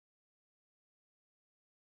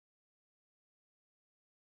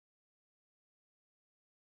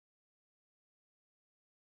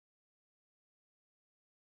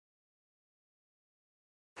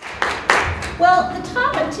Well, the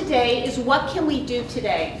topic today is what can we do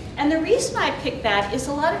today? And the reason I picked that is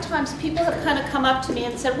a lot of times people have kind of come up to me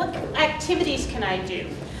and said, what activities can I do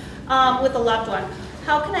with a loved one?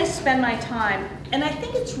 How can I spend my time? And I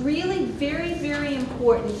think it's really very, very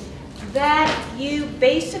important that you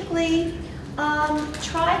basically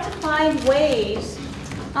try to find ways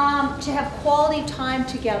to have quality time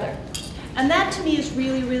together. And that to me is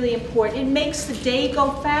really, really important. It makes the day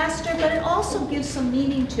go faster, but it also gives some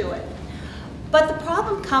meaning to it. But the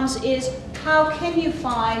problem comes is, how can you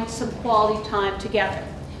find some quality time together?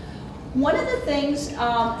 One of the things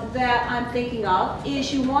that I'm thinking of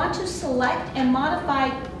is you want to select and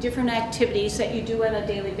modify different activities that you do on a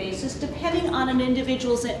daily basis depending on an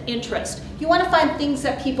individual's interest. You want to find things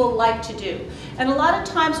that people like to do. And a lot of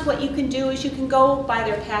times what you can do is you can go by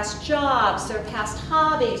their past jobs, their past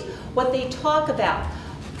hobbies, what they talk about.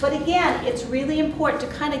 But again, it's really important to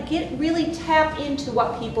kind of really tap into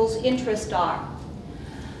what people's interests are.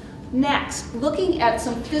 Next, looking at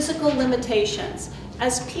some physical limitations.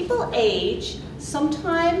 As people age,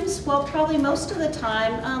 sometimes, well, probably most of the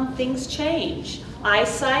time, things change.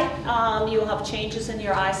 Eyesight, you'll have changes in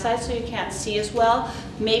your eyesight so you can't see as well,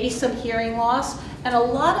 maybe some hearing loss, and a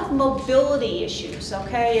lot of mobility issues,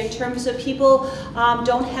 okay, in terms of people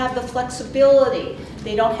don't have the flexibility,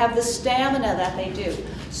 they don't have the stamina that they do.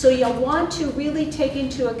 So you'll want to really take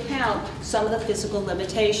into account some of the physical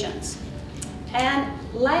limitations. And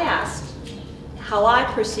last, how I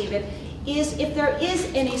perceive it, is if there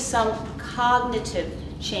is some cognitive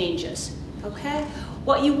changes, okay?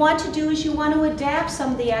 What you want to do is you want to adapt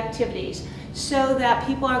some of the activities so that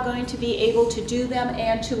people are going to be able to do them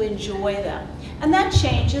and to enjoy them. And that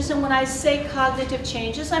changes, and when I say cognitive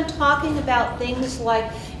changes, I'm talking about things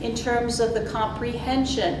like in terms of the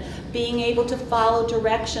comprehension, being able to follow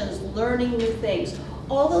directions, learning new things.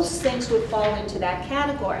 All those things would fall into that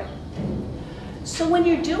category. So when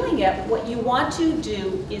you're doing it, what you want to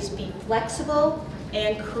do is be flexible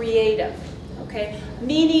and creative, okay?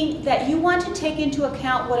 Meaning that you want to take into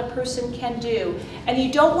account what a person can do. And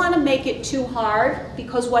you don't want to make it too hard,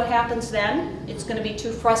 because what happens then? It's going to be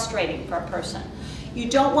too frustrating for a person. You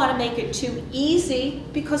don't want to make it too easy,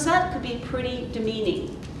 because that could be pretty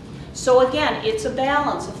demeaning. So again, it's a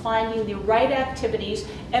balance of finding the right activities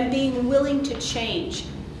and being willing to change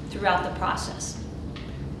throughout the process.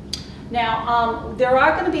 Now, there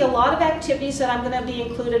are going to be a lot of activities that I'm going to be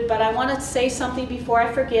included, but I want to say something before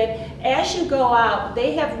I forget. As you go out,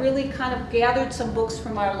 they have really kind of gathered some books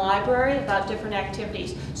from our library about different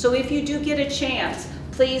activities. So if you do get a chance,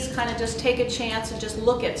 please kind of just take a chance and just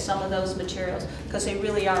look at some of those materials, because they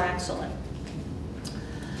really are excellent.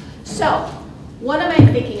 So, what am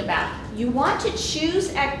I thinking about? You want to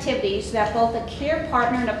choose activities that both a care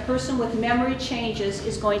partner and a person with memory changes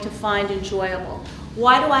is going to find enjoyable.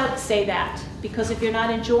 Why do I say that? Because if you're not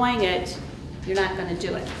enjoying it, you're not going to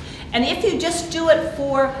do it. And if you just do it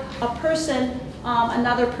for a person,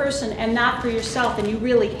 another person, and not for yourself, and you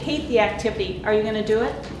really hate the activity, are you going to do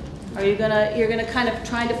it? Or you're going to kind of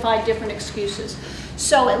try to find different excuses.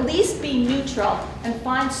 So at least be neutral and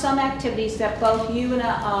find some activities that both you and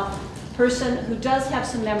a person who does have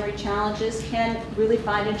some memory challenges can really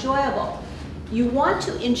find enjoyable. You want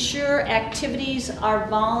to ensure activities are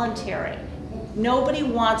voluntary. Nobody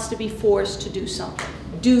wants to be forced to do something.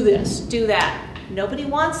 Do this, do that. Nobody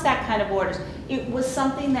wants that kind of orders. It was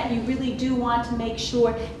something that you really do want to make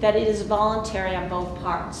sure that it is voluntary on both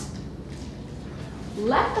parts.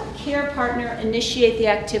 Let the care partner initiate the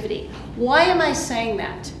activity. Why am I saying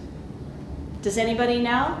that? Does anybody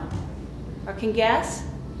know or can guess?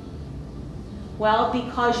 Well,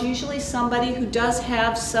 because usually somebody who does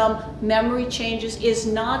have some memory changes is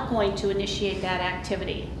not going to initiate that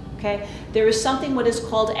activity. Okay? There is something what is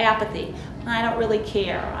called apathy. I don't really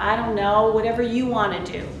care. I don't know, whatever you want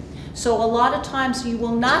to do. So a lot of times you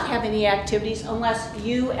will not have any activities unless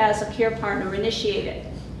you as a care partner initiate it.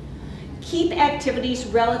 Keep activities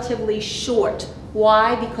relatively short.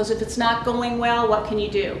 Why? Because if it's not going well, what can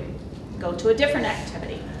you do? Go to a different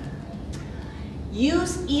activity.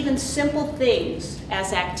 Use even simple things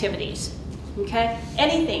as activities. Okay?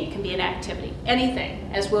 Anything can be an activity.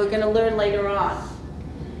 Anything, as we're going to learn later on.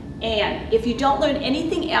 And if you don't learn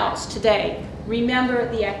anything else today,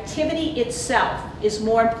 remember the activity itself is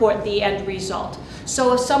more important than the end result.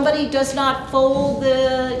 So if somebody does not fold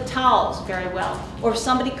the towels very well, or if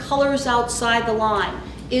somebody colors outside the line,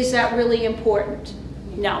 is that really important?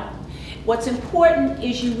 No. What's important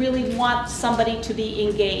is you really want somebody to be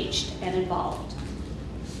engaged and involved.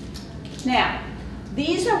 Now,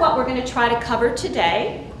 these are what we're going to try to cover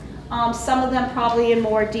today. Some of them probably in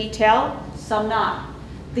more detail, some not.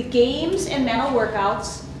 The games and mental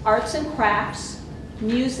workouts arts and crafts,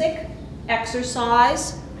 music,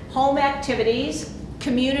 exercise, home activities,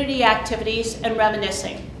 community activities, and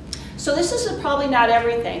reminiscing. So this is probably not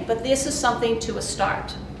everything, but this is something to a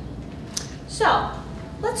start. So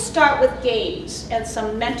let's start with games and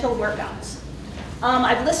some mental workouts.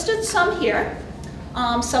 I've listed some here.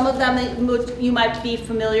 Some of them you might be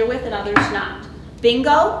familiar with and others not.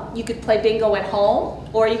 Bingo, you could play bingo at home,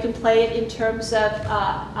 or you can play it in terms of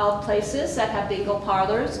places that have bingo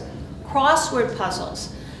parlors. Crossword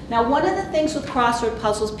puzzles. Now, one of the things with crossword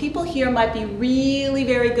puzzles, people here might be really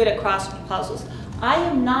very good at crossword puzzles. I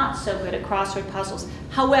am not so good at crossword puzzles.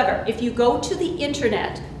 However, if you go to the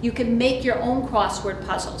internet, you can make your own crossword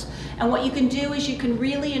puzzles. And what you can do is you can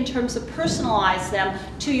really, in terms of personalize them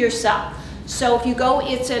to yourself. So if you go,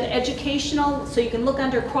 it's an educational, so you can look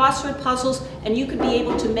under crossword puzzles and you can be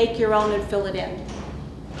able to make your own and fill it in.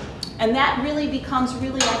 And that really becomes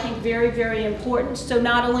really, I think, very, very important. So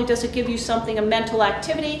not only does it give you something, a mental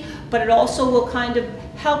activity, but it also will kind of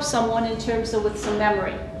help someone in terms of with some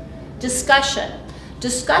memory. Discussion.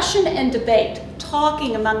 Discussion and debate,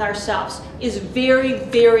 talking among ourselves, is very,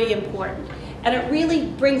 very important. And it really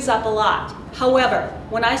brings up a lot. However,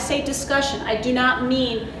 when I say discussion, I do not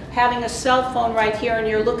mean having a cell phone right here and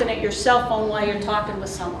you're looking at your cell phone while you're talking with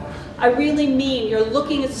someone. I really mean you're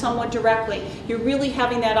looking at someone directly. You're really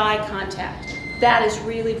having that eye contact. That is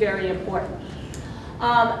really very important.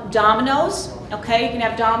 Dominoes, okay? You can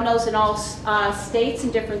have dominoes in all states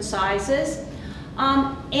and different sizes.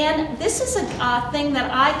 And this is a thing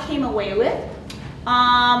that I came away with.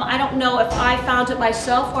 I don't know if I found it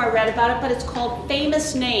myself or I read about it, but it's called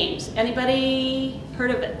Famous Names. Anybody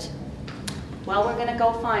heard of it? Well, we're going to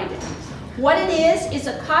go find it. What it is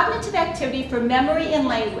a cognitive activity for memory and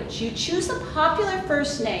language. You choose a popular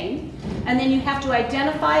first name, and then you have to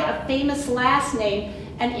identify a famous last name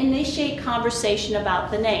and initiate conversation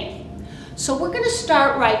about the name. So we're going to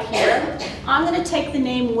start right here. I'm going to take the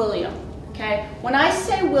name William. Okay? When I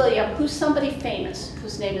say William, who's somebody famous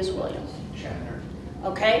whose name is William? Shatner.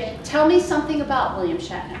 Okay? Tell me something about William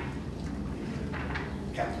Shatner.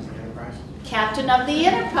 Captain of the Enterprise. Captain of the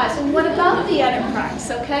Enterprise. And what about the Enterprise?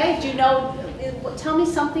 Okay? Do you know, tell me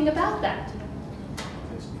something about that.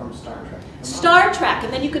 It's from Star Trek. Star Trek,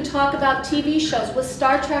 and then you can talk about TV shows. Was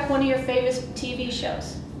Star Trek one of your favorite TV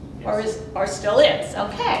shows? Yes. Or still is?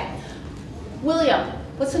 Okay. William.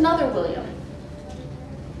 What's another William?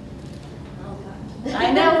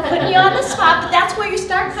 I know, putting you on the spot, but that's where you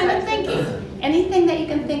start kind of thinking. Anything that you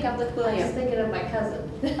can think of with I William? was thinking of my cousin.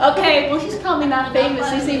 Okay, well he's probably not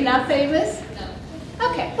famous. Is he not famous?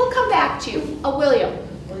 No. Okay, we'll come back to you. William.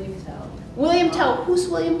 William Tell. William Tell. Who's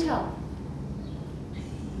William Tell?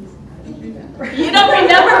 I don't remember. You don't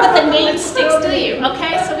remember, but the name sticks to you.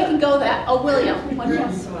 Okay, so we can go that. Oh, William. What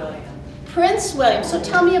Prince else? William. Prince William. So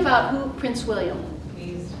tell me about who Prince William.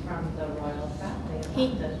 He's from the royal family of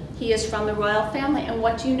London. He is from the royal family. And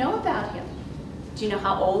what do you know about him? Do you know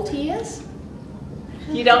how old he is?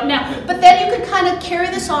 You don't know. But then you could kind of carry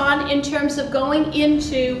this on in terms of going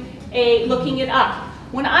into looking it up.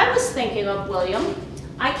 When I was thinking of William,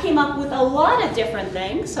 I came up with a lot of different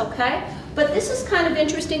things, okay? But this is kind of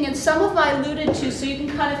interesting, and some of them I alluded to, so you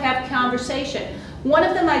can kind of have a conversation. One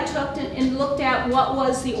of them I took and looked at what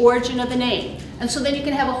was the origin of the name. And so then you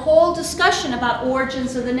can have a whole discussion about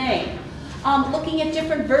origins of the name. Looking at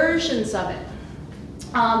different versions of it.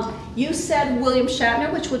 You said William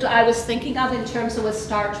Shatner, which I was thinking of in terms of with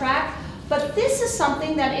Star Trek. But this is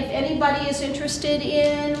something that if anybody is interested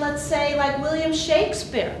in, let's say, like William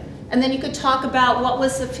Shakespeare, and then you could talk about what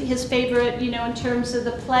was his favorite, you know, in terms of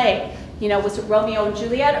the play. You know, was it Romeo and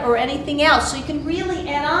Juliet or anything else? So you can really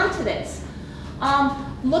add on to this.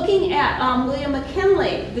 Looking at William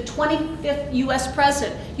McKinley, the 25th US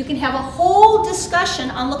president, you can have a whole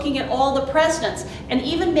discussion on looking at all the presidents and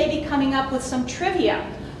even maybe coming up with some trivia.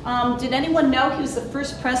 Did anyone know he was the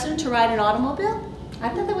first president to ride an automobile? I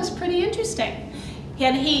thought that was pretty interesting.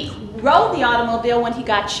 And he rode the automobile when he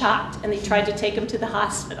got shot and they tried to take him to the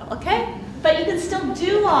hospital, okay? But you can still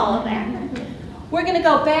do all of that. We're going to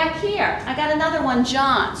go back here. I got another one,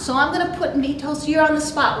 John. So I'm going to put me, so you're on the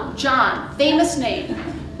spot. John, famous name.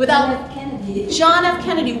 John F. Kennedy. John F.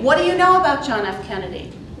 Kennedy. What do you know about John F.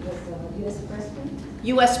 Kennedy? He was U.S. President.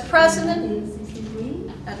 U.S. President.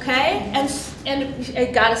 1963. Okay, and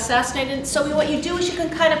it got assassinated. So what you do is you can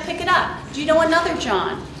kind of pick it up. Do you know another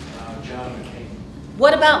John? John McCain.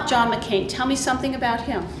 What about John McCain? Tell me something about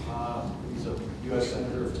him. He's a U.S.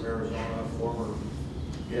 Senator from Arizona, former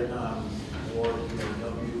Vietnam War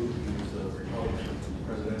UAW. He was the Republican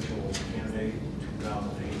presidential candidate in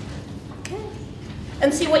 2008. Okay.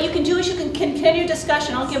 And see, what you can do is you can continue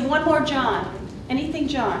discussion. I'll give one more John. Anything,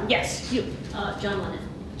 John? Yes, you. John Lennon.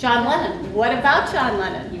 John Lennon. What about John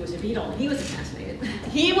Lennon? He was a Beatle. He was assassinated.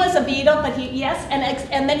 He was a Beatle, but yes,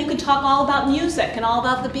 and then you can talk all about music and all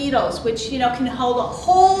about the Beatles, which can hold a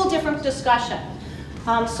whole different discussion.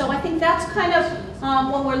 So I think that's kind of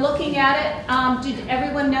when we're looking at it. Did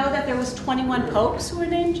everyone know that there was 21 popes who were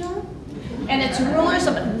named John? And it's rulers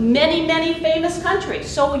of many, many famous countries.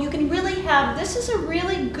 So you can really have, this is a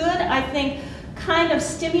really good, I think, kind of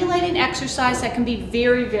stimulating exercise that can be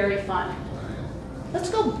very, very fun. Let's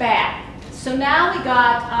go back. So now we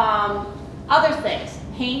got other things.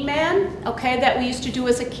 Hangman, okay, that we used to do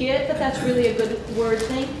as a kid, but that's really a good word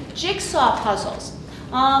thing. Jigsaw puzzles.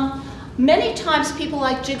 Many times people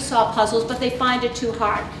like jigsaw puzzles, but they find it too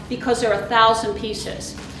hard because there are 1,000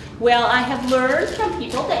 pieces. Well, I have learned from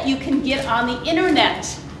people that you can get on the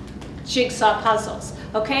internet jigsaw puzzles,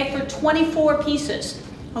 okay, for 24 pieces,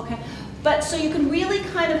 okay? But so you can really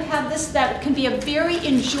kind of have this, that can be a very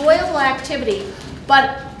enjoyable activity,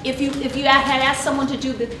 but if you had asked someone to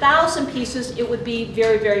do the 1,000 pieces, it would be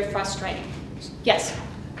very, very frustrating. Yes?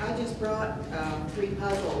 I just brought 3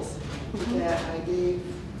 puzzles that I gave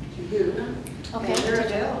to you. Okay. And they're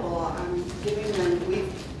available. I'm giving them,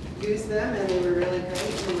 we've used them and they were really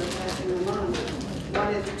great and we're passing them on.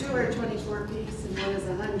 One is 2 are 24 piece and one is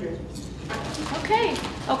 100. Okay.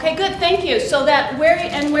 Okay, good. Thank you. So that where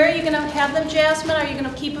are you going to have them, Jasmine? Are you going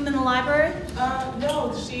to keep them in the library?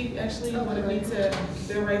 No, she actually wanted me to,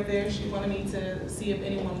 they're right there, she wanted me to see if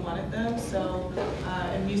anyone wanted them. So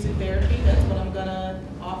in music therapy, that's what I'm going to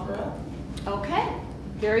offer up. Okay.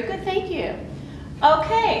 Very good. Thank you.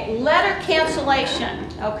 Okay, letter cancellation.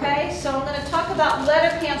 Okay, so I'm going to talk about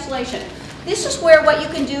letter cancellation. This is where what you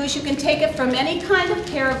can do is you can take it from any kind of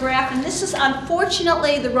paragraph, and this is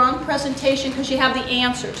unfortunately the wrong presentation because you have the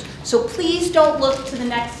answers. So please don't look to the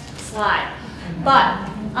next slide. But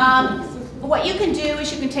what you can do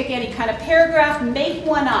is you can take any kind of paragraph, make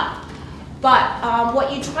one up. But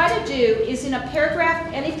what you try to do is in a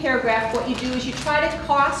paragraph, any paragraph, what you do is you try to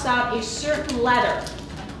cross out a certain letter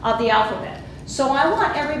of the alphabet. So I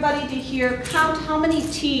want everybody to here count how many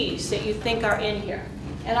T's that you think are in here.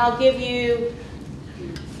 And I'll give you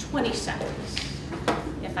 20 seconds,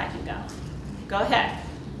 if I can go. Go ahead.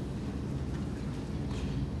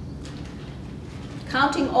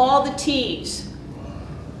 Counting all the T's.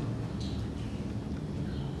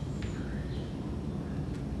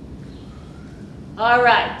 All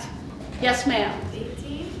right. Yes, ma'am.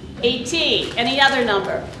 18. 18. Any other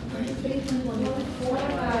number?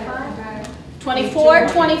 24,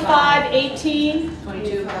 25, 18,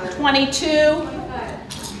 22,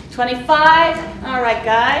 25. All right,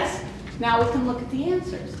 guys. Now we can look at the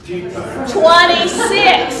answers.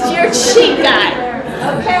 26. You're a cheat guy.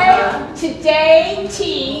 Okay? Today,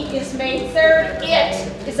 T is May 3rd. It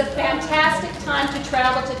is a fantastic time to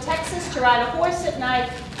travel to Texas to ride a horse at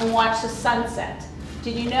night and watch the sunset.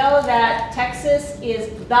 Did you know that Texas is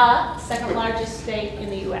the second largest state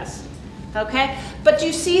in the U.S.? Okay? But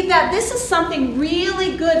you see that this is something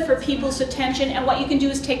really good for people's attention, and what you can do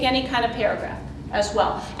is take any kind of paragraph as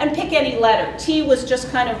well and pick any letter. T was just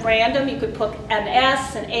kind of random. You could put an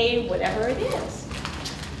S, an A, whatever it is.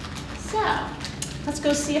 So let's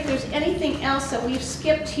go see if there's anything else that we've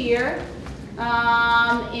skipped here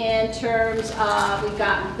in terms of, we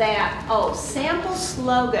got that. Oh, sample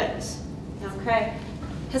slogans. Okay.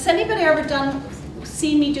 Has anybody ever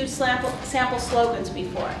seen me do sample slogans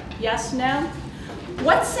before? Yes, no?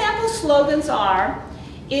 What sample slogans are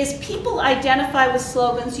is people identify with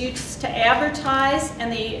slogans used to advertise,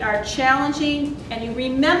 and they are challenging, and you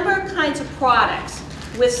remember kinds of products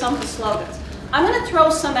with some of the slogans. I'm going to throw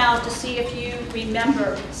some out to see if you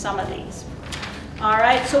remember some of these. All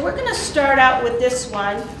right, so we're going to start out with this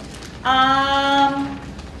one.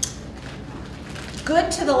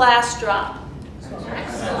 Good to the last drop.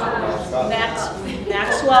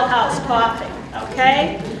 Maxwell House Coffee,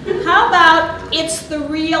 okay? How about it's the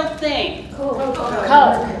real thing? Coke,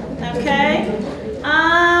 okay?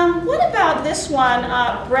 What about this one?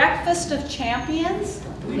 Breakfast of Champions?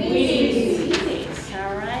 Wheaties,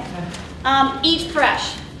 all right. Eat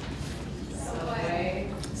fresh.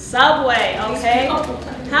 Subway, okay.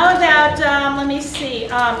 How about, let me see,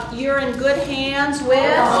 you're in good hands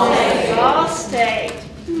with? Allstate.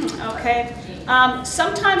 Okay.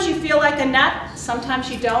 Sometimes you feel like a nut, sometimes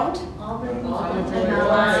you don't.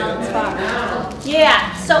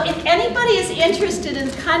 Yeah, so if anybody is interested in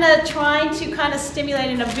kind of trying to kind of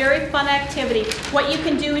stimulate in a very fun activity, what you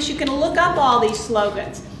can do is you can look up all these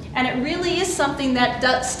slogans. And it really is something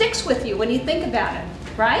that sticks with you when you think about it,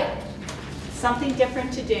 right? Something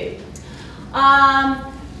different to do.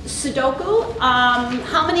 Sudoku,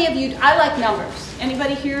 how many of you, I like numbers.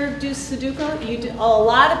 Anybody here do Sudoku? You do, oh, a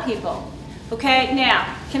lot of people. Okay,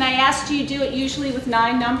 now, can I ask, do you do it usually with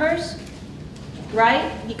 9 numbers?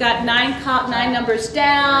 Right? You got 9 numbers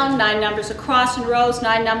down, 9 numbers across in rows,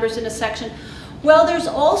 9 numbers in a section. Well, there's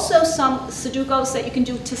also some Sudokus that you can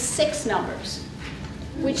do to 6 numbers,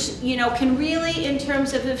 which, you know, can really, in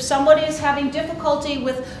terms of if somebody is having difficulty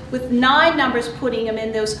with 9 numbers, putting them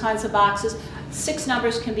in those kinds of boxes, 6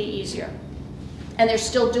 numbers can be easier. And they're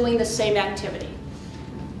still doing the same activity.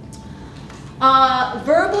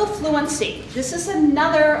 Verbal fluency. This is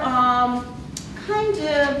another kind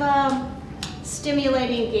of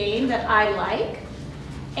stimulating game that I like.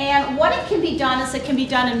 And what it can be done is it can be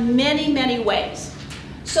done in many, many ways.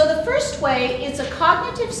 So the first way is a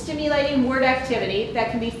cognitive stimulating word activity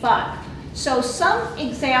that can be fun. So some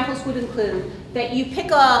examples would include that you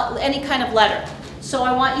pick any kind of letter. So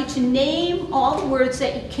I want you to name all the words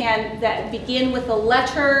that you can that begin with the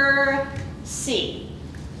letter C.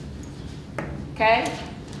 Okay?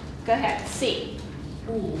 Go ahead. C.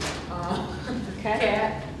 Ooh. Okay.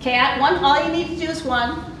 Cat. Cat. One. All you need to do is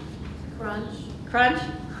one. Crunch. Crunch.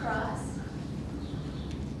 Cross.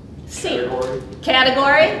 C. Category.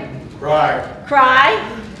 Category. Cry. Cry.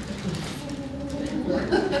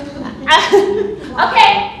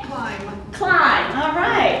 Okay. Climb. Climb. All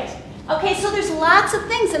right. Okay, so there's lots of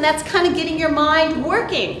things, and that's kind of getting your mind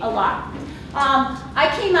working a lot.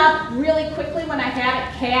 I came up really quickly when I had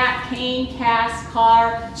it: cat, cane, cast,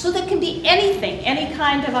 car. So that can be anything, any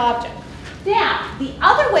kind of object. Now, the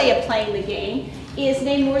other way of playing the game is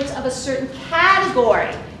name words of a certain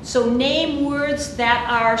category. So name words that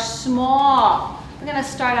are small. We're going to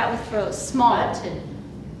start out with Rose. Small. Button.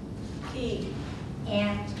 Key.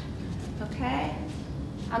 Ant. Okay.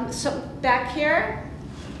 So back here.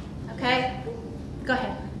 Okay. Go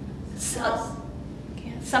ahead. So,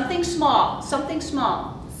 something small. Something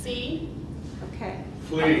small. C. Okay.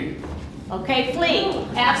 Flea. Okay, flea.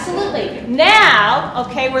 Absolutely. Now,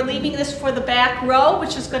 okay, we're leaving this for the back row,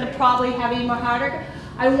 which is going to probably have you more harder.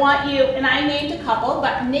 I want you, and I named a couple,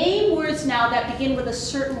 but name words now that begin with a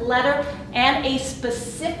certain letter and a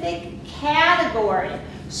specific category.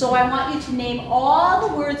 So I want you to name all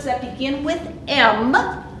the words that begin with M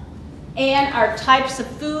and are types of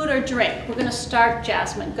food or drink. We're going to start,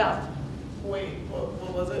 Jasmine. Go. Wait,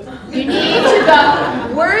 what was it? You need to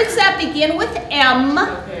go words that begin with M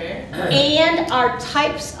Okay. and are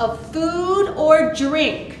types of food or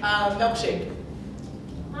drink. Milkshake.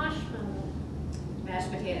 Marshmallow.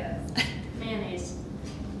 Mashed potatoes. Mayonnaise.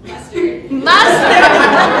 Mustard. Mustard.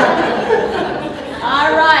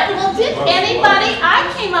 All right. Well, did anybody?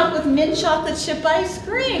 I came up with mint chocolate chip ice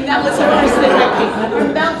cream. That was the first thing I came up with,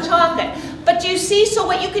 or milk chocolate. But you see, so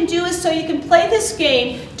what you can do is, so you can play this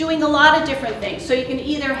game doing a lot of different things. So you can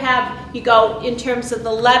either have, you go in terms of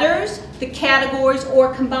the letters, the categories,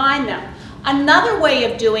 or combine them. Another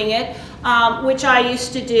way of doing it, which I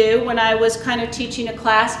used to do when I was kind of teaching a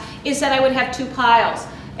class, is that I would have 2 piles.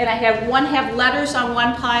 And I have one have letters on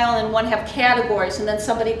one pile and one have categories, and then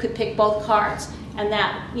somebody could pick both cards. And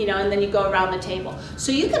that, you know, and then you go around the table.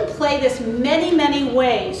 So you can play this many, many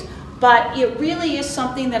ways, but it really is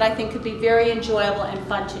something that I think could be very enjoyable and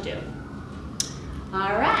fun to do.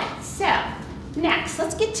 All right, so next,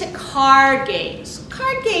 let's get to card games.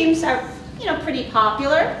 Card games are, you know, pretty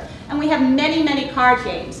popular, and we have many, many card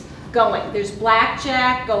games going. There's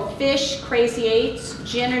blackjack, go fish, crazy eights,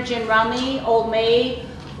 gin or gin rummy, old maid,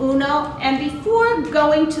 Uno, and before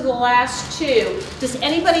going to the last 2, does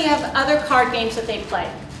anybody have other card games that they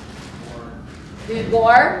play?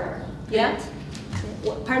 War? Yeah?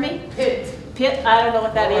 Pardon me? Pit. Pit? I don't know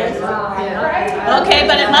what that is. Yeah. Okay,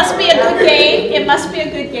 but it must be a good game. It must be a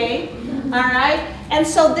good game. All right? And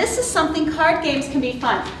so this is something, card games can be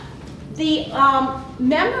fun. The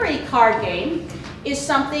memory card game is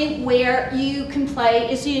something where you can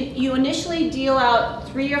play, is you initially deal out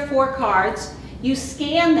 3 or 4 cards, you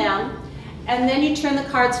scan them, and then you turn the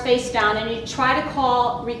cards face down and you try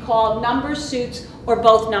to recall numbers, suits, or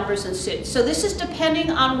both numbers and suits. So this is depending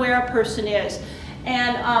on where a person is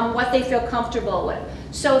and what they feel comfortable with.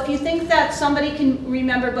 So if you think that somebody can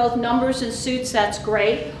remember both numbers and suits, that's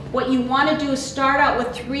great. What you want to do is start out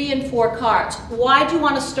with 3 and 4 cards. Why do you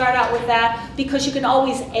want to start out with that? Because you can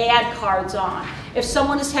always add cards on. If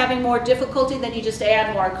someone is having more difficulty, then you just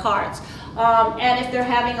add more cards. And if they're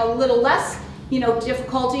having a little less, you know,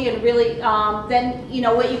 difficulty and really, then, you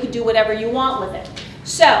know, what you could do whatever you want with it.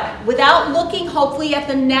 So, without looking, hopefully, at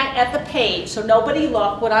the page, so nobody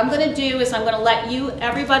look, what I'm going to do is I'm going to let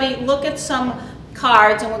everybody look at some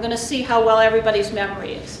cards, and we're going to see how well everybody's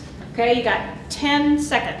memory is. Okay, you got 10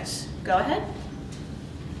 seconds. Go ahead.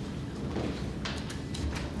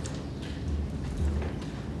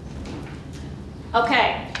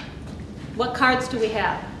 Okay, what cards do we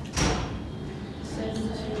have?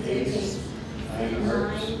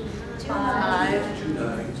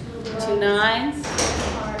 Two nines.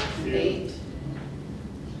 8.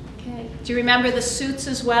 Okay. Do you remember the suits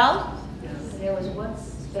as well? There was one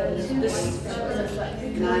space.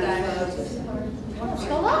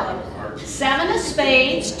 Hold on. 7 of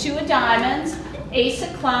spades, 2 of diamonds, ace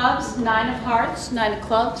of clubs, 9 of hearts, 9 of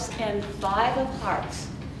clubs, and 5 of hearts.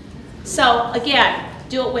 So again,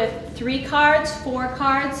 do it with 3 cards, 4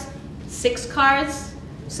 cards, 6 cards.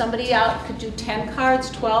 Somebody out could do 10 cards,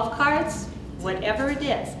 12 cards, whatever it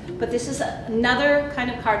is. But this is another kind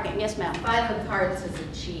of card game. Yes, ma'am. 5 of hearts is a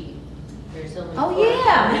cheat. There's only Oh, 4.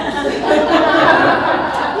 yeah.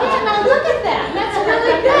 Yeah, now look at that. That's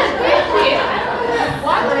really good. Thank you.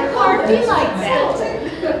 Why would a card be like that?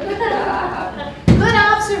 Good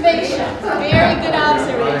observation. Very good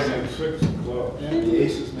observation. 6 o'clock. The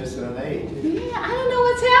ace is missing an 8. Yeah, I don't know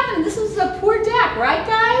what's happening. This is a poor deck, right,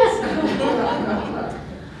 guys?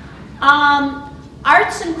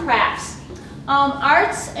 Arts and crafts.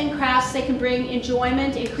 Arts and crafts, they can bring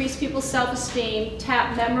enjoyment, increase people's self-esteem,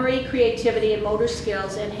 tap memory, creativity, and motor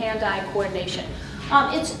skills, and hand-eye coordination.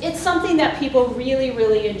 It's something that people really,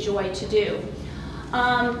 really enjoy to do.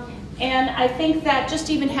 And I think that just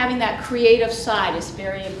even having that creative side is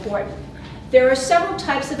very important. There are several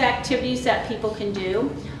types of activities that people can do.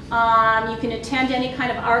 You can attend any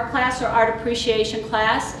kind of art class or art appreciation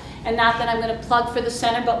class. And not that I'm going to plug for the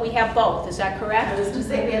center, but we have both. Is that correct? I was to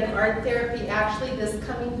say we have art therapy actually this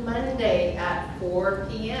coming Monday at 4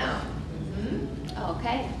 p.m.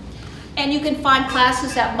 Okay. And you can find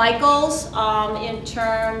classes at Michael's in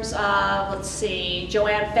terms of, let's see,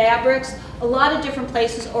 Joanne Fabrics, a lot of different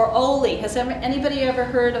places, or Oli. Has anybody ever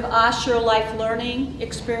heard of Osher Life Learning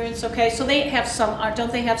Experience? Okay, so they have some art,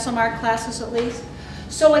 don't they have some art classes at least?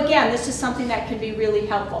 So again, this is something that can be really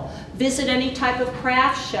helpful. Visit any type of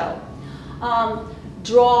craft show.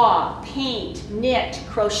 Draw, paint, knit,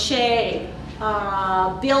 crochet,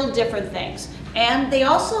 build different things. And they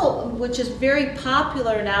also, which is very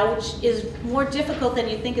popular now, which is more difficult than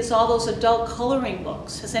you think, is all those adult coloring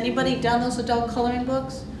books. Has anybody done those adult coloring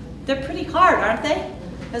books? They're pretty hard, aren't they?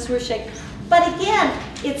 As we're shaking. But again,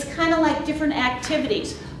 it's kind of like different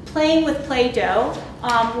activities. Playing with Play-Doh,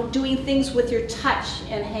 doing things with your touch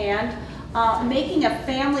and hand, making a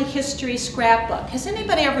family history scrapbook. Has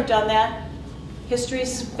anybody ever done that?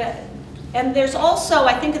 And there's also,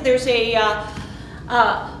 I think that there's a,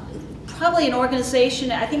 probably an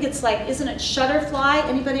organization, I think it's like, isn't it Shutterfly?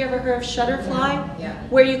 Anybody ever heard of Shutterfly? Yeah.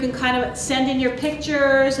 Where you can kind of send in your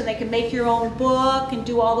pictures and they can make your own book and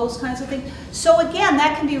do all those kinds of things. So again,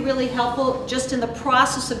 that can be really helpful just in the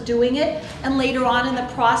process of doing it and later on in the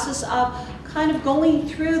process of kind of going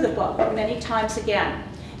through the book many times again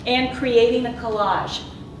and creating a collage.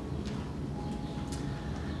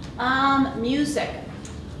 Music.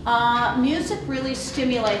 Music really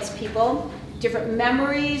stimulates people. Different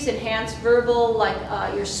memories, enhance verbal, like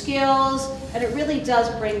your skills, and it really does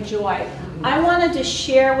bring joy. I wanted to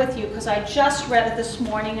share with you, because I just read it this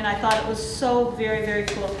morning and I thought it was so very, very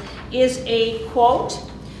cool, is a quote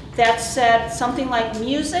that said something like,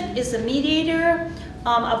 music is the mediator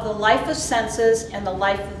of the life of senses and the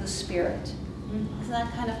life of the spirit. Isn't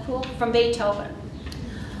that kind of cool? From Beethoven.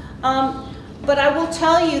 But I will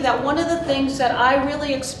tell you that one of the things that I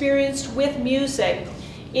really experienced with music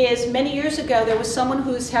is many years ago there was someone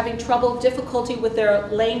who was having difficulty with their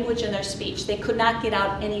language and their speech. They could not get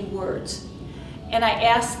out any words. And I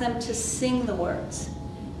asked them to sing the words.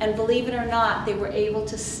 And believe it or not, they were able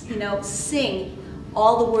to, sing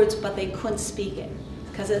all the words, but they couldn't speak it.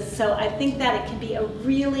 So I think that it can be a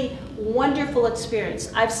really wonderful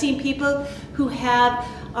experience. I've seen people who have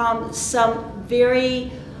some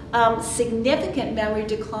very significant memory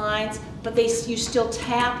declines, but you still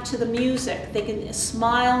tap to the music. They can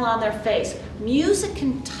smile on their face. Music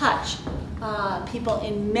can touch people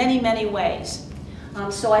in many, many ways.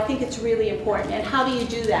 So I think it's really important. And how do you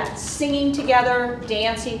do that? Singing together,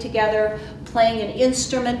 dancing together, playing an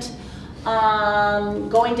instrument,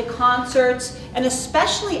 going to concerts, and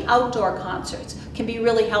especially outdoor concerts can be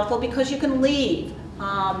really helpful because you can leave,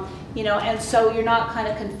 and so you're not kind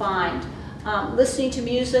of confined. Listening to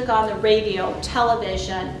music on the radio,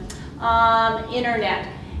 television, internet,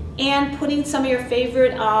 and putting some of your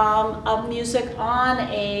favorite music on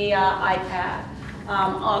a iPad,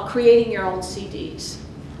 creating your own CDs.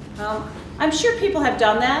 I'm sure people have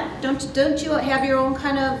done that. Don't you have your own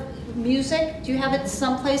kind of music? Do you have it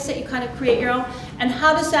someplace that you kind of create your own? And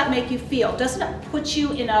how does that make you feel? Doesn't it put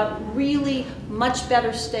you in a really much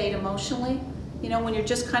better state emotionally? When you're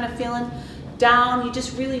just kind of feeling down, you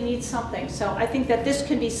just really need something. So I think that this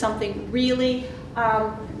can be something really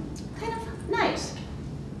kind of nice.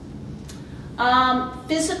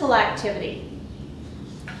 Physical activity.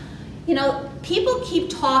 You know, people keep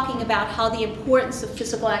talking about how the importance of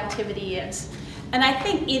physical activity is. And I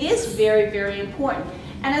think it is very, very important.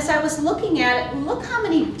 And as I was looking at it, look how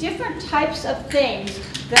many different types of things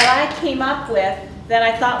that I came up with that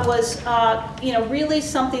I thought was, you know, really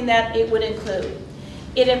something that it would include.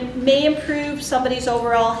 It may improve somebody's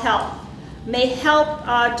overall health, may help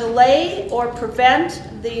delay or prevent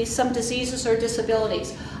some diseases or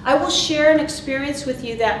disabilities. I will share an experience with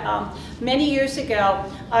you that many years ago,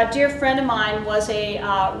 a dear friend of mine was a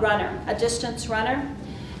runner, a distance runner,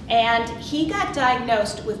 and he got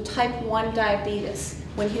diagnosed with type 1 diabetes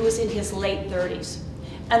when he was in his late 30s.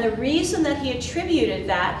 And the reason that he attributed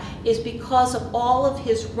that is because of all of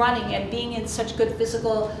his running and being in such good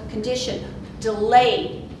physical condition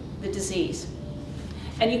delayed the disease.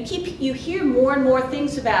 And you hear more and more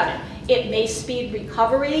things about it. It may speed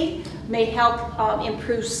recovery, may help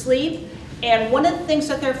improve sleep. And one of the things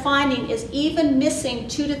that they're finding is even missing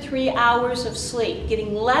 2 to 3 hours of sleep,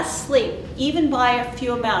 getting less sleep, even by a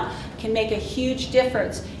few amount, can make a huge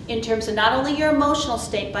difference in terms of not only your emotional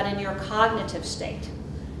state, but in your cognitive state.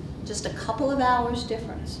 Just a couple of hours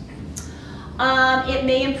difference. It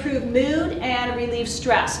may improve mood and relieve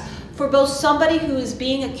stress for both somebody who is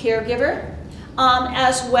being a caregiver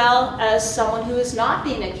as well as someone who is not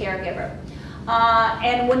being a caregiver.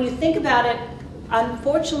 And when you think about it,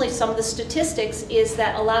 unfortunately, some of the statistics is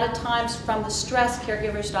that a lot of times from the stress,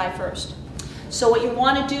 caregivers die first. So what you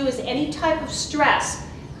want to do is any type of stress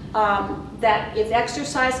that if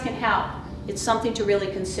exercise can help, it's something to really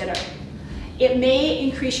consider. It may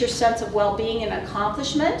increase your sense of well-being and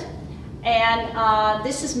accomplishment. And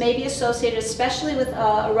this is maybe associated especially with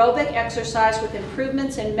aerobic exercise with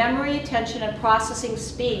improvements in memory, attention, and processing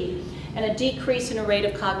speed, and a decrease in a rate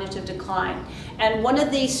of cognitive decline. And one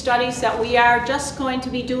of the studies that we are just going to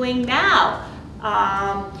be doing now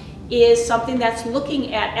is something that's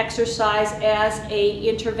looking at exercise as an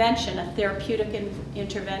intervention, a therapeutic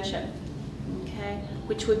intervention, okay?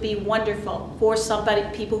 Which would be wonderful for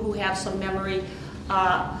people who have some memory,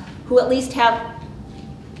 who at least have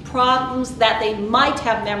problems that they might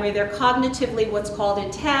have memory. They're cognitively what's called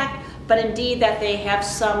intact, but indeed that they have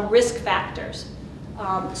some risk factors.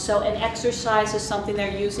 So an exercise is something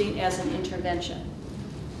they're using as an intervention.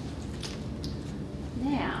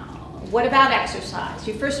 Now, what about exercise?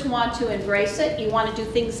 You first want to embrace it. You want to do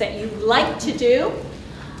things that you like to do.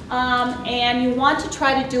 And you want to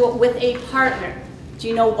try to do it with a partner. Do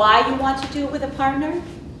you know why you want to do it with a partner?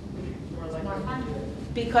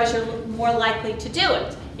 Because you're more likely to do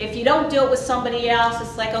it. If you don't do it with somebody else,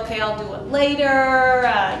 it's like, okay, I'll do it later.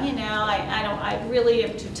 You know, I really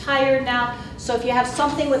am too tired now. So if you have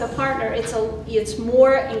something with a partner, it's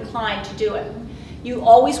more inclined to do it. You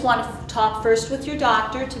always want to talk first with your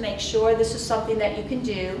doctor to make sure this is something that you can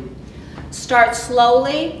do. Start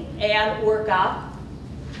slowly and work up.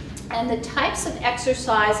 And the types of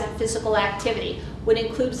exercise and physical activity would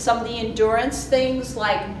include some of the endurance things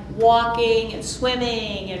like walking and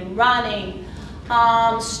swimming and running.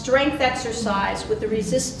 Strength exercise with the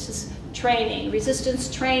resistance training,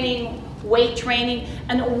 weight training.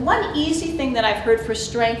 And one easy thing that I've heard for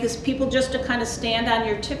strength is people just to kind of stand on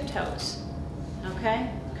your tiptoes,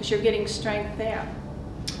 okay? Because you're getting strength there.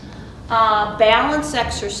 Balance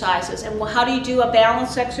exercises. And how do you do a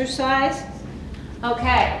balance exercise?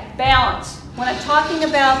 Okay, balance. When I'm talking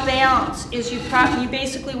about balance is you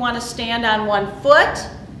basically want to stand on one foot.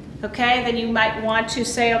 Okay, then you might want to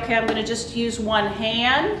say, okay, I'm going to just use one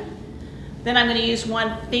hand. Then I'm going to use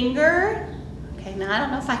one finger. Okay, now I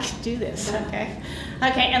don't know if I can do this, okay?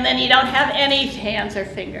 Okay, and then you don't have any hands or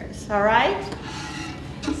fingers, all right?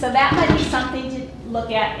 So that might be something to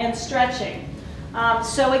look at, and stretching.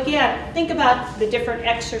 So again, think about the different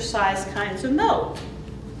exercise kinds of mode.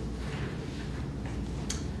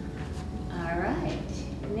 All right,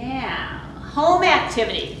 now, home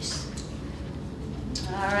activities.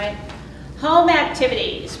 All right, home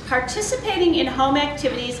activities. Participating in home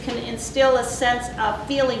activities can instill a sense of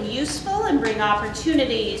feeling useful and bring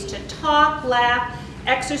opportunities to talk, laugh,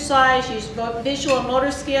 exercise, use visual and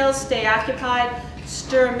motor skills, stay occupied,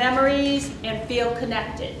 stir memories, and feel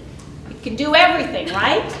connected. You can do everything,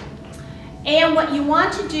 right? And what you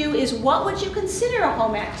want to do is, what would you consider a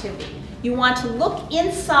home activity? You want to look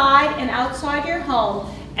inside and outside your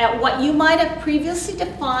home at what you might have previously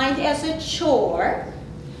defined as a chore.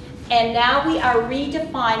 And now we are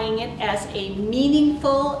redefining it as a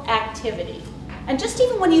meaningful activity. And just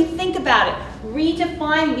even when you think about it,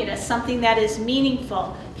 redefining it as something that is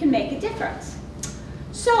meaningful can make a difference.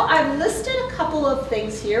 So I've listed a couple of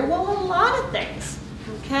things here, well, a lot of things,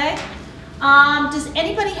 okay? Does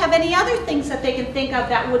anybody have any other things that they can think of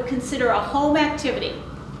that would consider a home activity?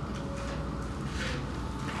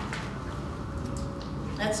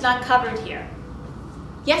 That's not covered here.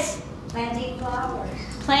 Yes? Planting flowers.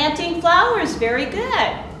 Planting flowers, very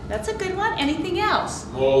good. That's a good one. Anything else?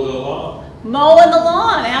 Mow the lawn. Mowing the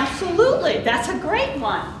lawn, absolutely. That's a great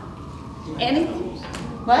one. Anything?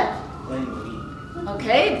 What?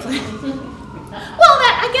 Okay. Well,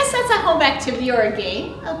 I guess that's a home activity or a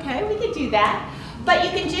game. Okay, we could do that. But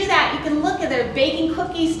you can do that. You can look at it, baking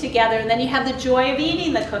cookies together, and then you have the joy of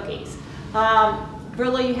eating the cookies.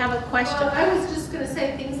 Verla, you have a question? I was just going to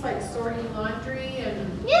say things like sorting laundry and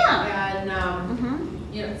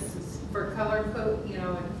you know, for color code, you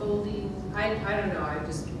know, and folding. I don't know. I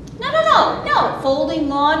just No. Folding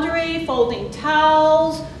laundry, folding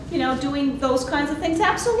towels, you know, doing those kinds of things.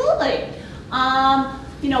 Absolutely.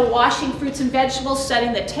 You know, washing fruits and vegetables,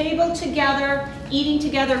 setting the table together, eating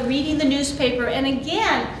together, reading the newspaper. And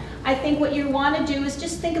again, I think what you want to do is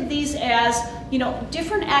just think of these as, you know,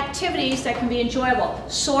 different activities that can be enjoyable.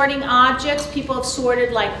 Sorting objects, people have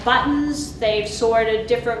sorted like buttons, they've sorted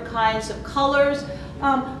different kinds of colors.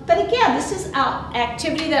 But again, this is an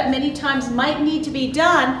activity that many times might need to be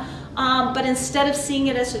done, but instead of seeing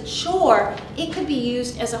it as a chore, it could be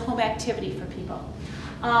used as a home activity for people.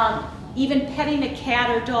 Even petting a cat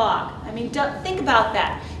or dog. I mean, think about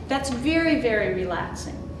that. That's very, very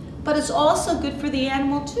relaxing. But it's also good for the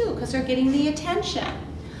animal too, because they're getting the attention.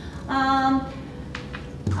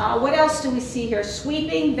 What else do we see here?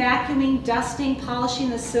 Sweeping, vacuuming, dusting, polishing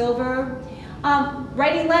the silver.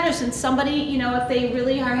 Writing letters, and somebody, you know, if they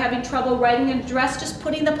really are having trouble writing an address, just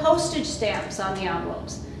putting the postage stamps on the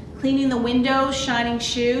envelopes. Cleaning the windows, shining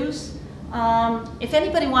shoes. If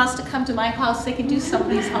anybody wants to come to my house, they can do some of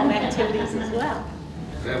these home activities as well.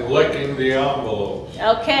 And licking the envelopes.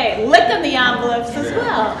 Okay, licking the envelopes as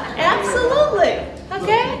well. Absolutely.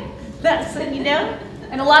 Okay? That's, you know,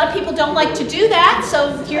 and a lot of people don't like to do that,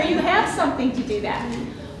 so here you have something to do that.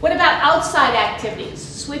 What about outside activities?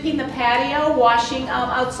 Sweeping the patio, washing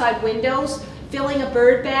outside windows, filling a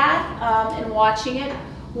bird bath and watching it,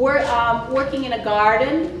 working in a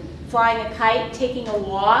garden, flying a kite, taking a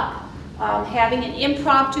walk, having an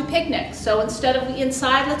impromptu picnic. So instead of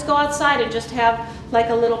inside, let's go outside and just have like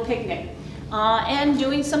a little picnic. And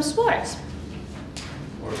doing some sports.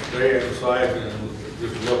 Or stay inside and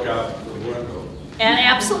just look out the window. And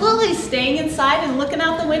absolutely, staying inside and looking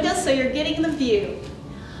out the window so you're getting the view.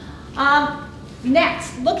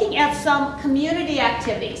 Next, looking at some community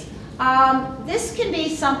activities. This can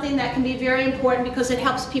be something that can be very important because it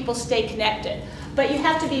helps people stay connected. But you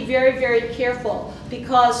have to be very, very careful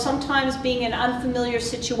because sometimes being in unfamiliar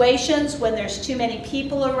situations, when there's too many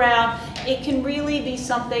people around, it can really be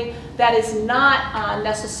something that is not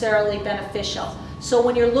necessarily beneficial. So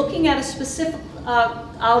when you're looking at a specific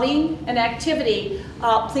outing, an activity,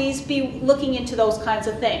 please be looking into those kinds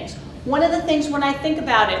of things. One of the things when I think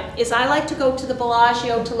about it is I like to go to the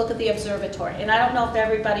Bellagio to look at the observatory, and I don't know if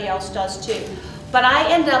everybody else does too. But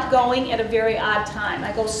I end up going at a very odd time.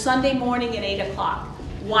 I go Sunday morning at 8 o'clock.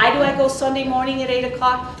 Why do I go Sunday morning at 8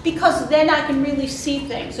 o'clock? Because then I can really see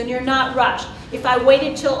things and you're not rushed. If I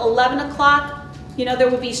waited till 11 o'clock, you know, there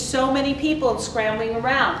would be so many people scrambling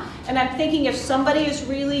around. And I'm thinking if somebody is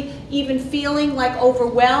really even feeling like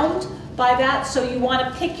overwhelmed by that, so you want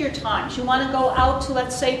to pick your times. You want to go out to,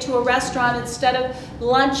 let's say, to a restaurant instead of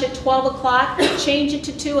lunch at 12 o'clock, change it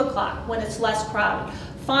to 2 o'clock when it's less crowded.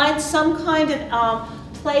 Find some kind of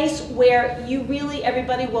place where you really,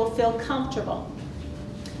 everybody will feel comfortable.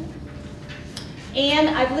 And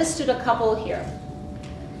I've listed a couple here.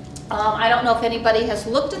 I don't know if anybody has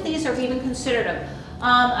looked at these or even considered them.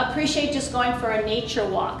 Appreciate just going for a nature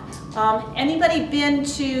walk. Anybody been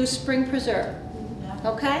to Spring Preserve?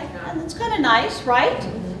 Okay, and it's kind of nice, right?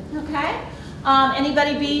 Okay.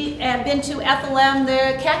 Anybody been to FLM,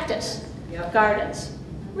 the cactus gardens?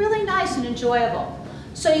 Really nice and enjoyable.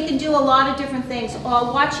 So you can do a lot of different things.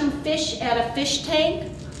 Watching fish at a fish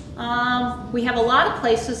tank. We have a lot of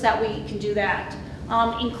places that we can do that,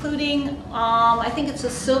 including, I think it's a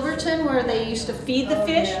Silverton where they used to feed the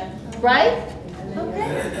fish, right?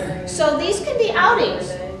 Okay. So these can be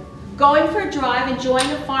outings. Going for a drive, enjoying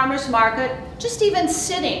a farmer's market, just even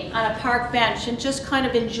sitting on a park bench and just kind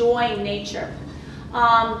of enjoying nature.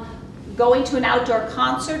 Going to an outdoor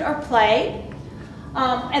concert or play.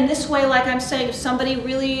 And this way, like I'm saying, if somebody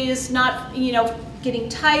really is not, you know, getting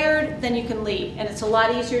tired, then you can leave. And it's a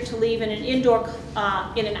lot easier to leave in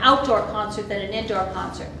an outdoor concert than an indoor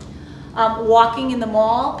concert. Walking in the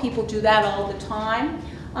mall, people do that all the time.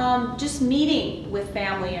 Just meeting with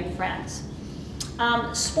family and friends.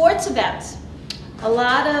 Sports events. A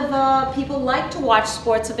lot of people like to watch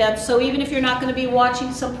sports events, so even if you're not going to be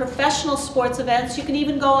watching some professional sports events, you can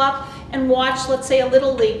even go up and watch, let's say, a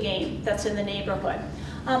Little League game that's in the neighborhood.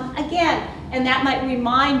 Again, and that might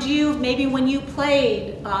remind you maybe when you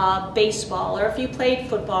played baseball, or if you played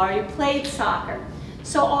football, or you played soccer.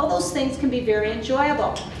 So all those things can be very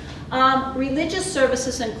enjoyable. Religious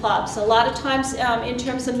services and clubs. A lot of times, in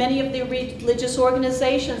terms of many of the religious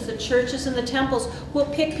organizations, the churches and the temples will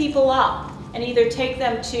pick people up and either take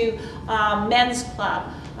them to men's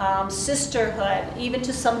club, sisterhood, even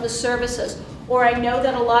to some of the services. Or I know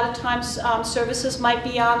that a lot of times services might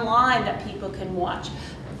be online that people can watch.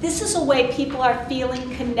 This is a way people are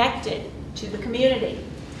feeling connected to the community.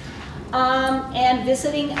 And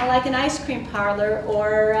visiting like an ice cream parlor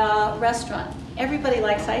or restaurant. Everybody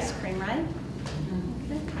likes ice cream, right?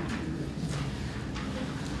 Okay.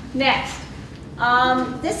 Next,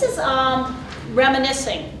 this is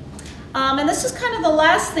reminiscing. And this is kind of the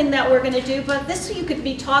last thing that we're going to do, but this you could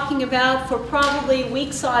be talking about for probably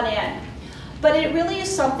weeks on end. But it really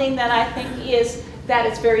is something that I think is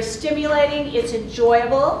very stimulating, it's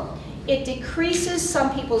enjoyable, it decreases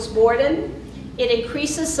some people's boredom, it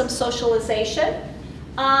increases some socialization,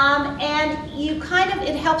 and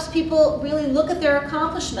it helps people really look at their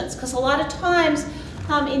accomplishments, because a lot of times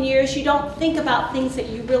in years you don't think about things that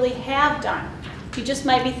you really have done. You just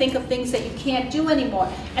might be think of things that you can't do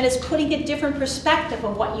anymore, and it's putting a different perspective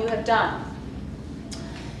of what you have done.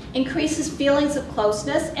 Increases feelings of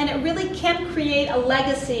closeness, and it really can create a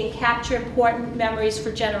legacy and capture important memories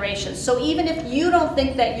for generations. So even if you don't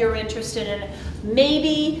think that you're interested in it,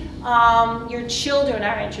 maybe your children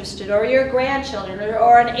are interested, or your grandchildren,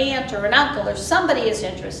 or an aunt or an uncle, or somebody is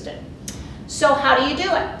interested. So how do you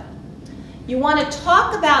do it? You want to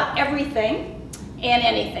talk about everything and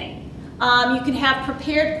anything. You can have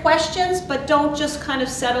prepared questions, but don't just kind of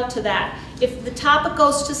settle to that. If the topic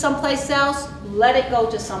goes to someplace else, let it go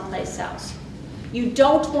to someplace else. You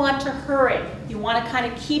don't want to hurry. You want to kind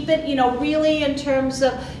of keep it, really in terms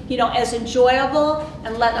of, as enjoyable,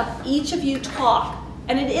 and let each of you talk.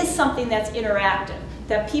 And it is something that's interactive,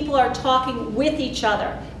 that people are talking with each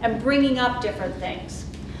other and bringing up different things.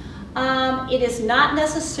 It is not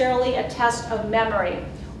necessarily a test of memory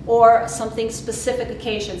or something specific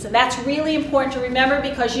occasions. And that's really important to remember,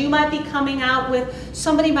 because you might be coming out with,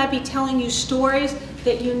 somebody might be telling you stories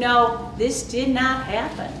that this did not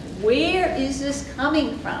happen. Where is this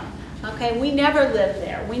coming from? Okay, we never lived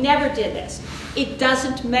there. We never did this. It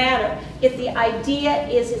doesn't matter. If the idea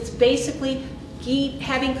is, it's basically keep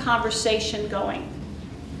having conversation going.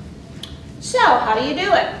 So, how do you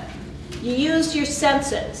do it? You use your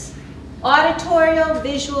senses. Auditorial,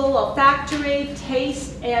 visual, olfactory,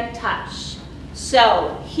 taste, and touch.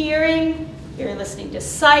 So, hearing, you're listening to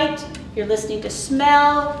sight, you're listening to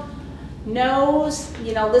smell, nose,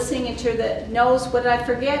 listening into the nose, what did I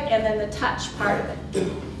forget? And then the touch part of it.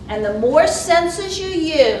 And the more senses you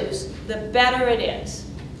use, the better it is.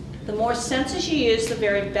 The more senses you use, the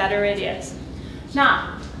very better it is.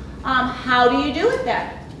 Now, how do you do it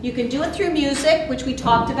then? You can do it through music, which we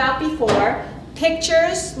talked about before.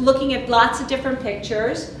 Pictures, looking at lots of different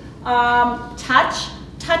pictures.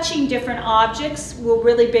 Touching different objects will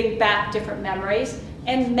really bring back different memories.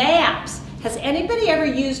 And maps. Has anybody ever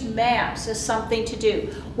used maps as something to do?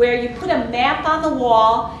 Where you put a map on the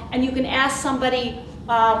wall and you can ask somebody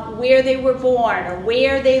where they were born, or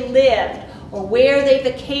where they lived, or where they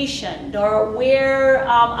vacationed, or where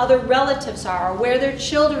other relatives are, or where their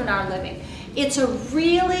children are living. It's a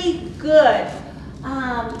really good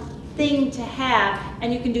thing to have,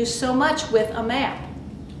 and you can do so much with a map,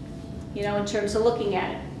 in terms of looking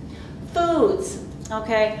at it. Foods,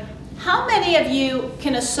 okay? How many of you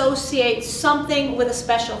can associate something with a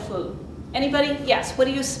special food? Anybody? Yes. What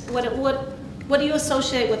do you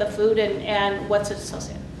associate with a food, and what's it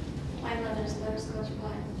associated? My mother's butterscotch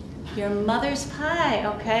pie. Your mother's pie,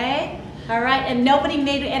 okay? All right, and nobody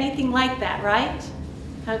made anything like that, right?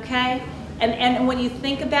 Okay? And when you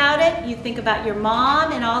think about it, you think about your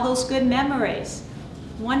mom and all those good memories.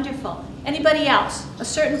 Wonderful. Anybody else? A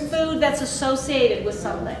certain food that's associated with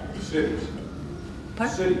something? Cities.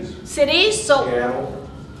 Pardon? Cities. Cities? So, Seattle,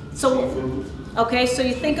 seafood. okay, so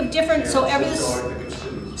you think of different, San so Francisco, I think it's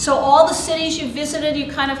cities. so all the cities you visited,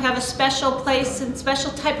 you kind of have a special place and special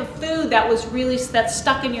type of food that's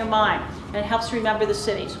stuck in your mind, and it helps remember the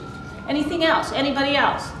cities. Anything else? Anybody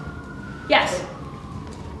else? Yes?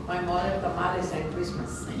 My mother tamales at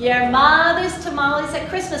Christmas. Your mother's tamales at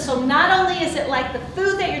Christmas. So not only is it like the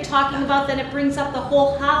food that you're talking about, then it brings up the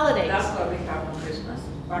whole holidays. That's what we have on Christmas,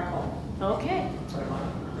 back home. Okay. My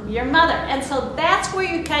mother. Your mother. And so that's where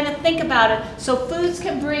you kind of think about it. So foods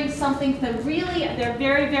can bring something that really, they're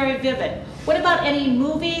very, very vivid. What about any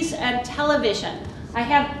movies and television? I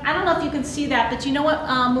don't know if you can see that, but you know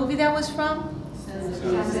what movie that was from?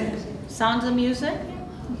 Sounds of Music.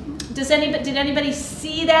 Did anybody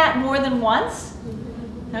see that more than once?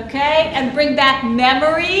 Okay, and bring back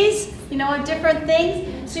memories, you know, of different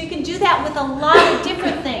things. So you can do that with a lot of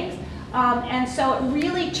different things. And so it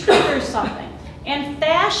really triggers something. And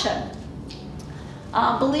fashion,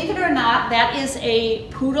 believe it or not, that is a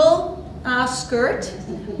poodle skirt,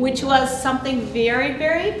 which was something very,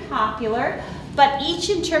 very popular. But each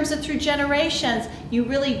in terms of through generations, you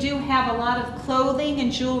really do have a lot of clothing and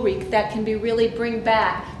jewelry that can be really bring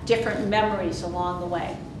back different memories along the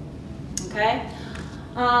way. Okay?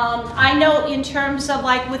 I know in terms of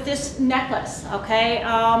like with this necklace, okay,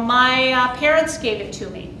 my parents gave it to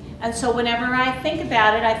me. And so whenever I think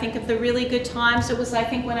about it, I think of the really good times. It was, I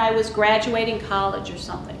think, when I was graduating college or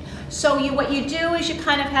something. So what you do is you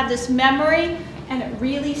kind of have this memory and it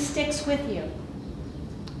really sticks with you.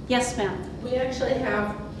 Yes, ma'am. We actually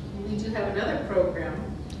we do have another program.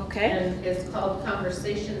 Okay. And it's called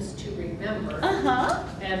Conversations to Remember. Uh-huh.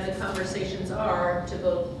 And the conversations are to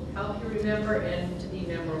both help you remember and to be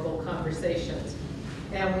memorable conversations.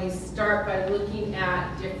 And we start by looking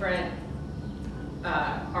at different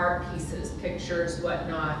art pieces, pictures,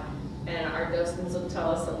 whatnot. And our docents will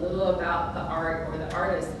tell us a little about the art or the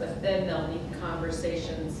artist, but then they'll lead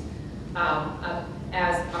conversations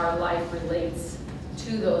as our life relates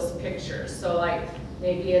to those pictures. So like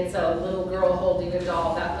maybe it's a little girl holding a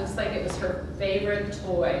doll. That looks like it was her favorite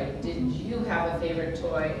toy. Did you have a favorite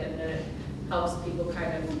toy? And then it helps people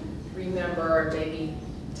kind of remember or maybe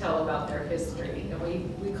tell about their history. And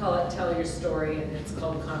we call it Tell Your Story, and it's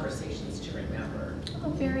called Conversations to Remember. Oh,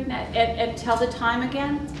 very nice. And tell the time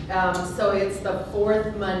again? So it's the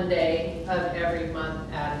fourth Monday of every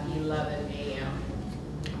month at 11 a.m.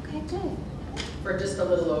 Okay, good. for just a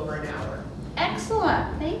little over an hour.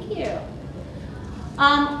 Excellent, thank you.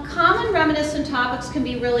 Common reminiscent topics can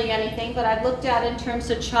be really anything, but I've looked at in terms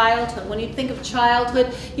of childhood. When you think of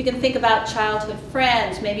childhood, you can think about childhood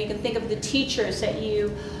friends. Maybe you can think of the teachers that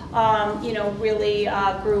you, really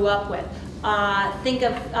grew up with. Think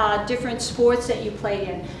of different sports that you played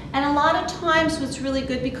in. And a lot of times what's really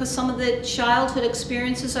good, because some of the childhood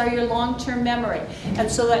experiences are your long-term memory. And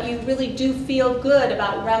so that you really do feel good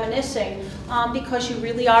about reminiscing because you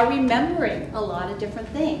really are remembering a lot of different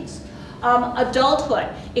things. Adulthood,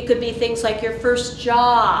 it could be things like your first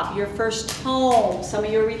job, your first home, some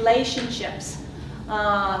of your relationships,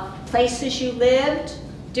 places you lived,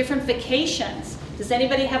 different vacations. Does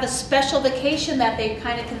anybody have a special vacation that they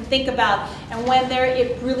kind of can think about, and when they're,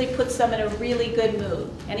 it really puts them in a really good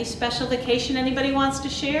mood? Any special vacation anybody wants to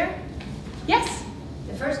share? Yes?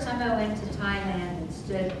 The first time I went to Thailand and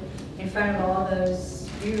stood in front of all those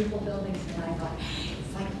beautiful buildings, and I thought,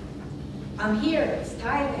 it's like, I'm here, it's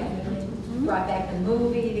Thailand. And it brought back the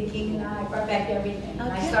movie, The King and I, brought back everything.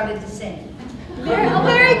 And I started to sing. Very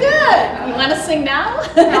good. You want to sing now?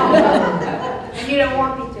 No, and you don't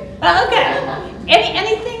want me to. Okay.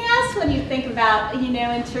 Anything else when you think about,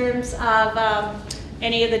 in terms of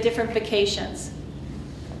any of the different vacations?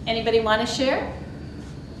 Anybody want to share?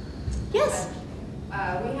 Yes? We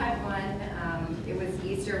had one, it was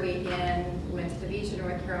Easter weekend, we went to the beach in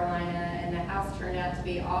North Carolina, and the house turned out to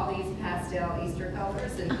be all these pastel Easter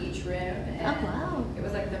colors in each room. And oh, wow. It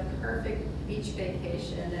was like the perfect beach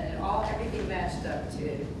vacation, and everything matched up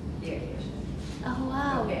to the occasion. Oh,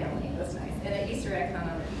 wow. The family, it was nice. And an Easter egg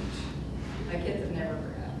hunt on the beach. My kids have never forgotten.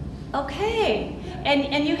 Okay,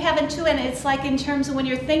 and you haven't too, and it's like in terms of when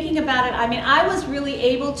you're thinking about it, I mean, I was really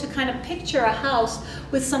able to kind of picture a house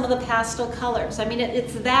with some of the pastel colors. I mean,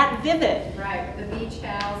 it's that vivid. Right, the beach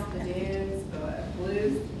house, the dunes, the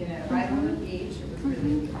blues, right on the beach. It was really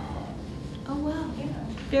beautiful. Oh, wow. Yeah.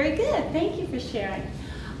 Very good, thank you for sharing.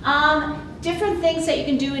 Different things that you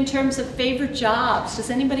can do in terms of favorite jobs. Does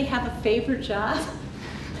anybody have a favorite job?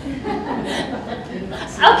 Okay,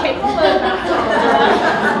 we'll move on.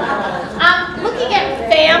 Looking at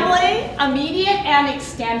family, immediate and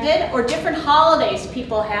extended, or different holidays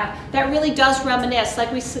people have, that really does reminisce.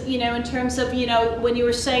 Like we, in terms of, when you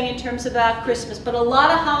were saying in terms about Christmas, but a lot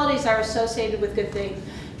of holidays are associated with good things.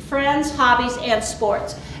 Friends, hobbies, and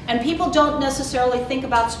sports. And people don't necessarily think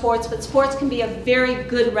about sports, but sports can be a very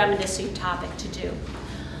good reminiscing topic to do.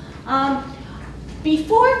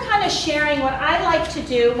 Before kind of sharing what I like to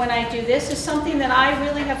do when I do this is something that I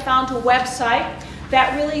really have found a website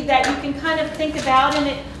that you can kind of think about,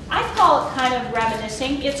 and I call it kind of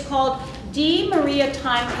reminiscing. It's called D. Maria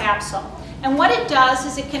Time Capsule. And what it does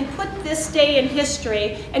is it can put this day in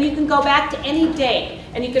history, and you can go back to any date,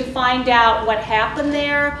 and you can find out what happened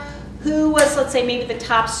there, who was, let's say, maybe the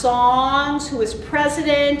top songs, who was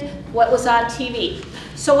president, what was on TV.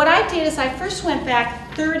 So what I did is I first went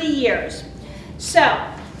back 30 years. So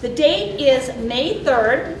the date is May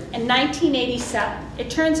 3rd in 1987. It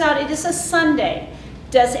turns out it is a Sunday.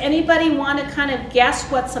 Does anybody want to kind of guess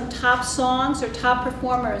what some top songs or top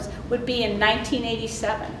performers would be in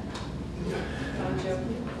 1987?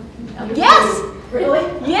 Yes! Really?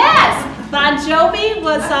 Yes! Bon Jovi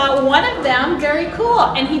was one of them. Very cool.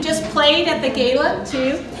 And he just played at the gala,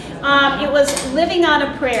 too. It was Living on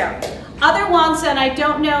a Prayer. Other ones that I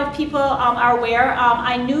don't know if people are aware,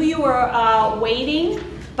 I Knew You Were Waiting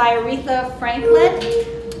by Aretha Franklin.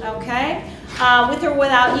 Okay. With or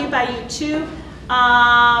Without You by U2.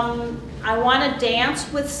 I Want to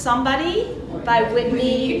Dance with Somebody by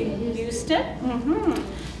Whitney Houston.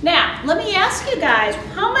 Now, let me ask you guys,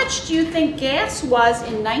 how much do you think gas was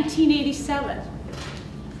in 1987?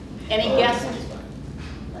 Any guesses?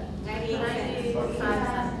 95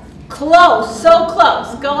 cents. Close, so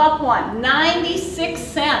close. Go up one. 96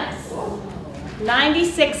 cents.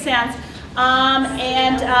 96 cents.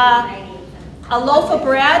 And a loaf of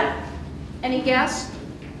bread, any guess?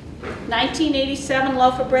 1987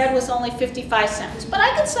 loaf of bread was only 55 cents. But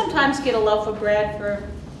I could sometimes get a loaf of bread for,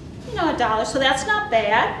 $1, so that's not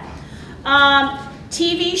bad.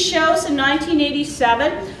 TV shows in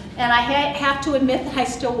 1987, and I have to admit that I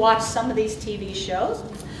still watch some of these TV shows.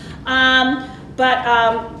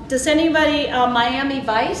 Does anybody, Miami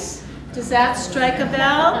Vice, does that strike a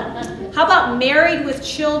bell? How about Married with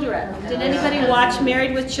Children? Did anybody watch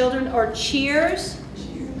Married with Children or Cheers?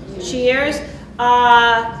 Cheers.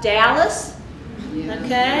 Dallas,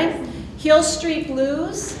 okay. Hill Street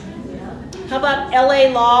Blues. How about LA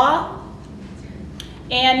Law?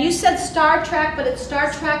 And you said Star Trek, but it's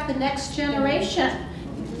Star Trek The Next Generation.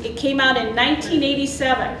 It came out in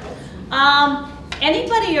 1987.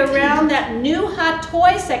 Anybody around that new Hot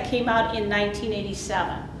Toys that came out in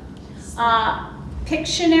 1987?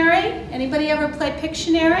 Pictionary? Anybody ever play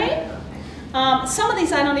Pictionary? Some of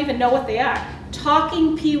these I don't even know what they are.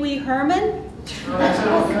 Talking Pee Wee Herman.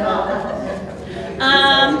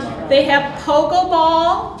 They have Pogo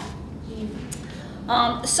Ball.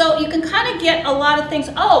 So you can kind of get a lot of things.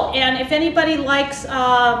 Oh, and if anybody likes,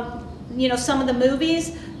 some of the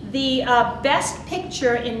movies, the best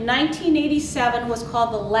picture in 1987 was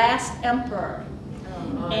called The Last Emperor.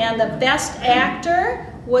 And the best actor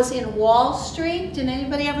was in Wall Street. Did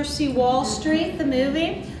anybody ever see Wall Street, the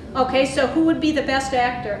movie? Okay, so who would be the best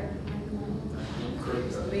actor?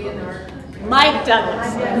 Mike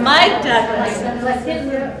Douglas. Mike Douglas.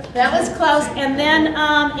 That was close. And then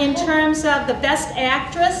in terms of the best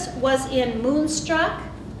actress was in Moonstruck.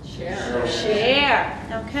 Cher.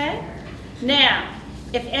 Okay. Now,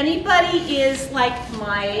 if anybody is like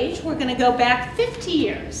my age, we're going to go back 50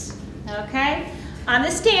 years. Okay. On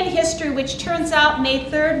this day in history, which turns out May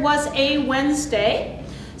 3rd was a Wednesday.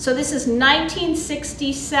 So this is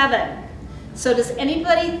 1967. So does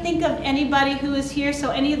anybody think of anybody who is here?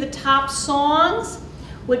 So any of the top songs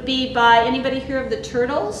would be by anybody here of the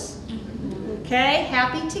Turtles? Okay,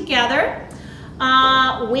 Happy Together.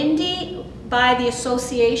 Windy by The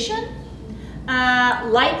Association.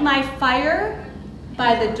 Light My Fire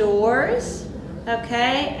by The Doors.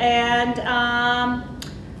 Okay, and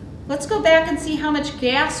let's go back and see how much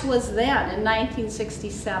gas was then in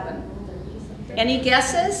 1967. Any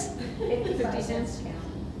guesses? 50 cents.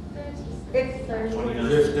 15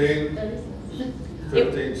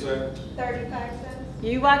 cents. 35 cents.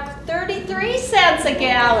 You want 33 cents a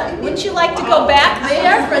gallon. Wouldn't you like to go back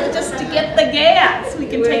there for just to get the gas? We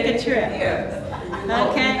can take a trip.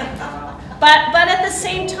 Okay. But at the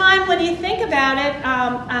same time, when you think about it,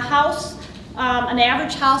 a house, an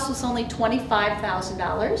average house was only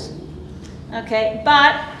 $25,000. Okay,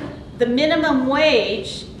 but the minimum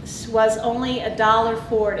wage was only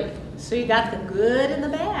 $1.40. So you got the good and the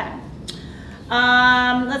bad.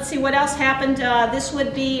 Let's see what else happened. This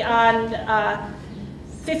would be on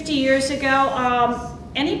 50 years ago.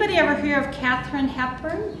 Anybody ever hear of Katharine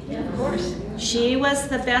Hepburn? Yeah, of course. She was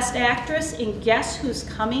the best actress in Guess Who's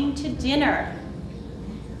Coming to Dinner.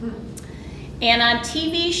 And on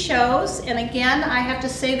TV shows, and again, I have to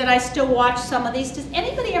say that I still watch some of these. Does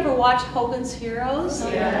anybody ever watch Hogan's Heroes?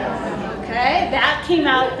 Yeah. Okay, that came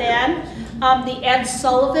out then. The Ed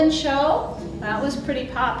Sullivan Show, that was pretty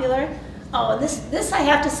popular. Oh, this I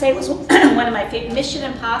have to say was one of my favorite. Mission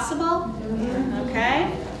Impossible,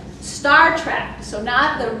 okay? Star Trek, so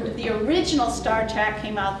not the original Star Trek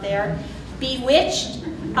came out there. Bewitched,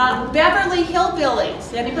 Beverly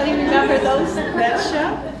Hillbillies. Anybody remember that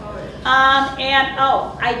show? And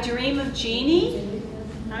oh, I Dream of Jeannie.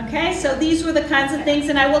 Okay, so these were the kinds of things,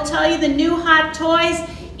 and I will tell you the new hot toys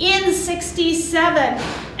in '67,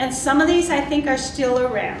 and some of these I think are still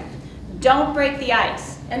around. Don't break the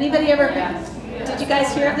ice. Anybody ever? Did you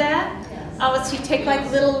guys hear of that? Oh, so you take like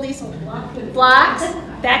these blocks.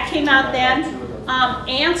 That came out then.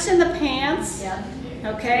 Ants in the Pants.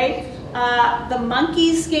 Okay. The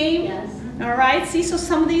Monkeys game. All right. See, so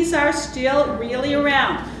some of these are still really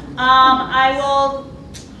around. I will.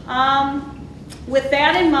 With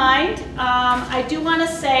that in mind, I do want to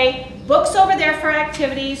say books over there for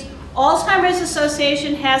activities. Alzheimer's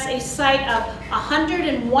Association has a site of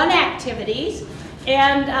 101 activities,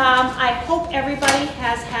 and I hope everybody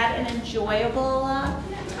has had an enjoyable